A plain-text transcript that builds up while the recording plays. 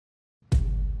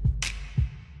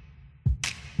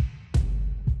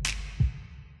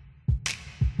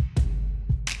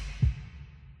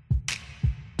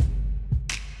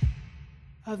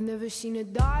I've never seen a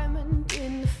diamond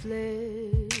in the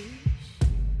flesh.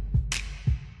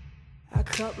 I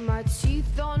cut my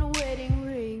teeth on wedding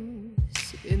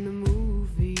rings in the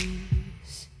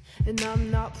movies, and I'm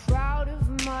not proud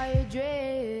of my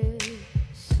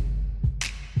address.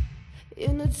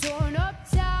 In a torn up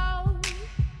town,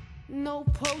 no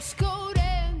postcode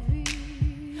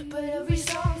envy, but every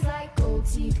song's like gold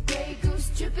teeth, grey goose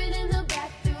dripping in the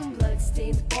bathroom,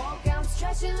 bloodstains, ball gowns,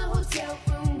 trash in the hotel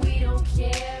room. We don't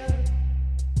care.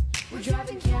 We're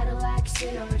driving Cadillacs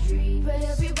in our dreams, but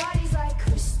everybody's like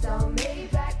crystal,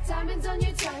 Maybach, diamonds on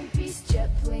your timepiece, jet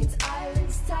planes,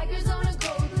 islands, tigers on a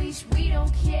gold leash. We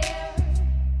don't care.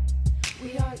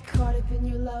 We aren't caught up in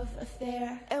your love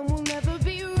affair, and we'll never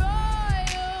be royals.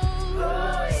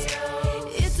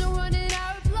 It's a run in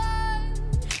our blood.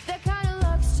 That kind of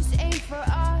luck's just ain't for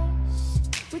us.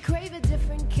 We crave a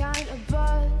different kind of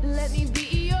buzz. Let me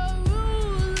be your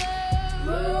ruler.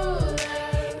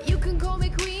 You can call me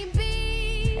Queen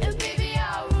Bee, and baby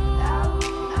I'll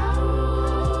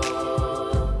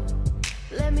rule.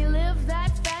 Let me live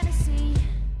that fantasy.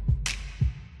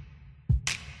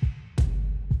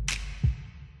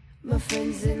 My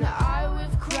friends and I,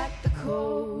 we've cracked the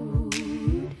code.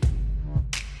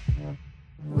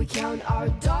 We count our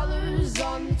dollars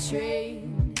on the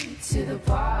train to the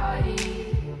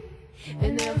party,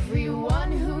 and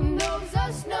everyone who knows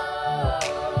us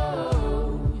knows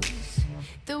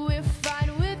that we're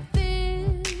fine with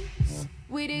this.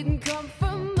 We didn't come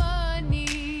for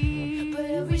money, but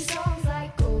every song's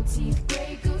like gold teeth,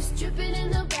 grey goose dripping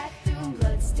in the bathroom,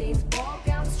 bloodstains, ball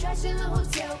gowns, trash in the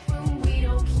hotel room. We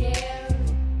don't care.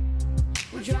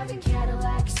 We're driving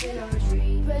Cadillacs in our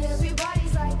dreams, but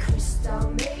everybody's like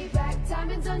crystal, Maybach,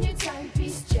 diamonds on your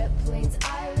timepiece, jet planes,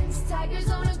 islands, tigers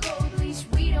on a gold leash.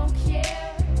 We don't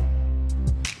care.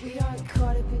 We aren't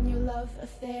caught up in your love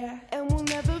affair, and we'll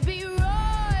never be royals.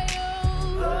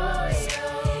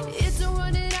 It's a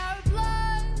run in our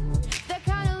blood. That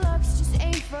kind of luck's just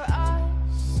ain't for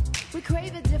us. We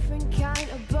crave a different kind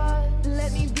of buzz.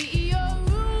 Let me be your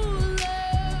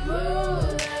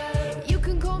ruler. You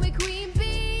can call me Queen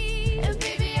Bee, and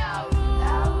baby I'll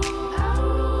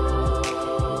rule.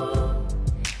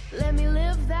 Let me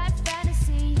live that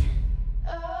fantasy.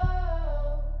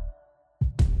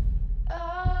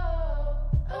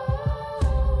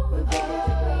 We're better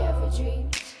than we ever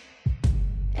dreamed,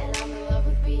 and I'm in love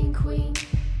with being queen.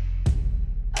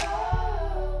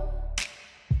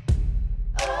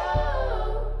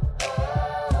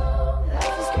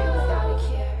 Life is great without a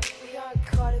care. We aren't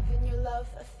caught up in your love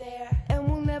affair, and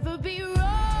we'll never be royals.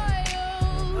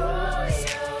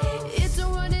 It's a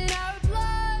run in our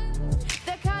blood.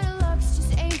 That kind of luck's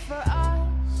just ain't for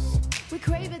us. We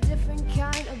crave a different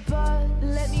kind of buzz.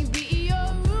 Let me be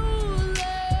your ruler.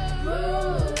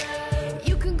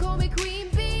 You can call me Queen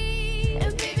Bee,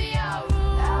 and baby I'll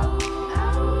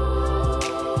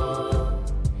rule.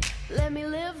 Let me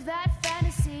live that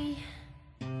fantasy.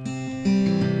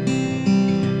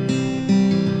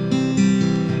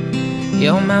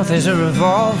 Your mouth is a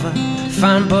revolver,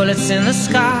 find bullets in the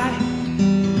sky.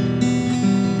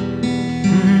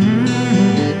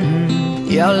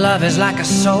 Your love is like a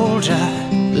soldier,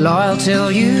 loyal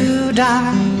till you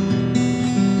die.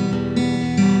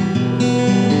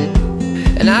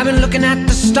 And I've been looking at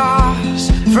the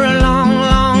stars for a long,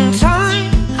 long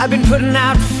time. I've been putting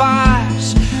out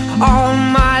fires all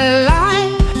my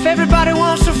life. Everybody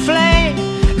wants a flame,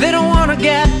 they don't want to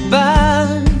get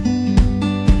burned.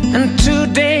 And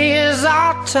today is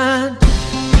our turn.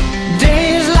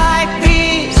 Days like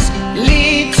these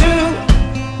lead to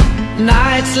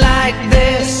nights like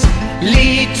this,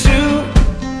 lead to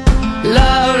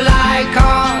love like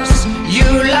ours. You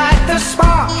light the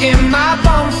spark in my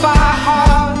bonfire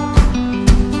heart.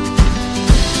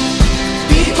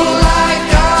 People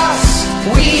like us,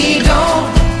 we don't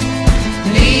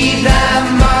need that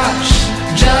much.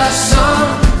 Just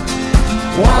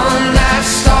someone that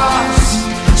starts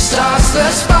the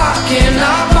spark in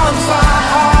our bonfire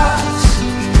hearts.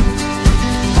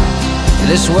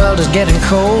 This world is getting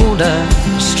colder,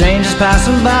 strangers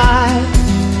passing by.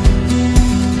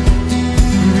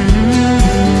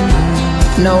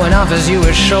 No one offers you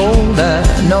a shoulder,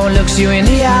 no one looks you in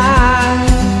the eye.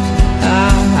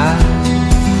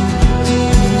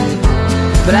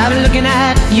 But I've been looking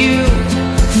at you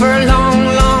for a long,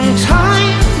 long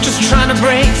time, just trying to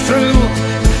break through,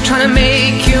 trying to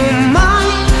make you mine.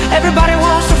 Everybody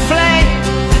wants to flame,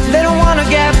 they don't want to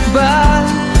get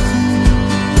burned.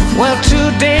 Well,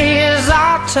 today is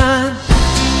our turn.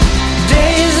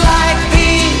 Days like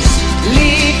these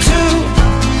lead to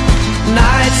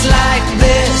nights like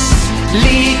this,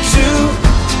 lead to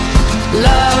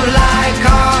love like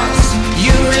ours.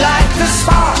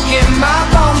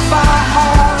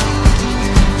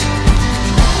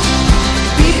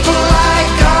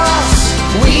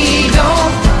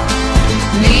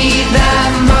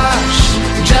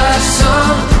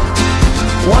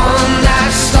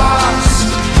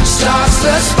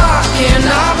 in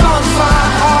our bonfire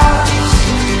hearts.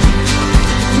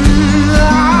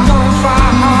 Our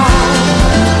bonfire hearts.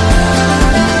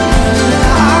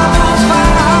 Our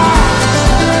bonfire hearts.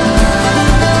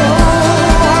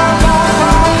 Oh, our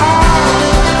bonfire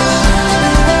hearts.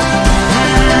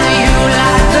 You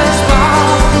light the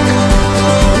spark.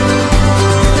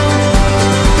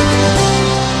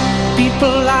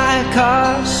 People like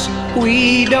us,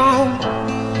 we don't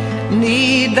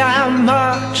need that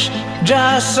much,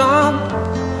 just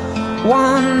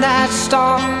someone that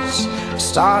starts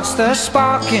the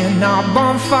spark in our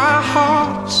bonfire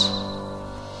hearts.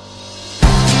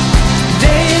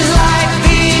 Days like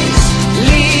these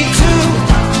lead to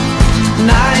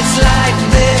nights like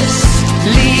this,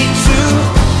 lead to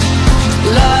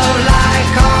love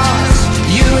like ours.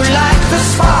 You like the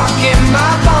spark in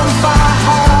my bonfire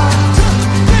heart.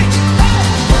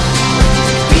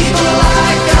 People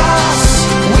like us,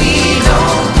 we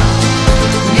don't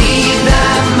need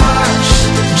that much,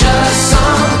 just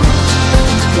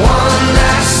someone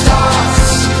that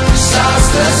starts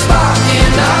the spark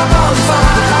in our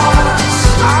bonfire hearts.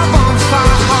 Our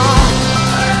bonfire heart.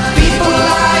 People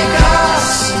like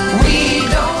us, we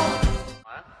don't.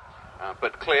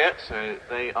 But clear, so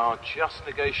they are just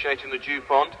negotiating the dew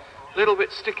pond. A little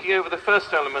bit sticky over the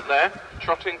first element there,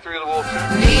 trotting through the water.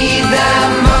 Need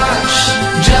that much,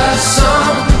 just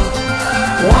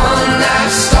someone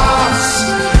that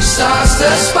starts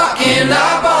the spark in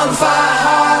our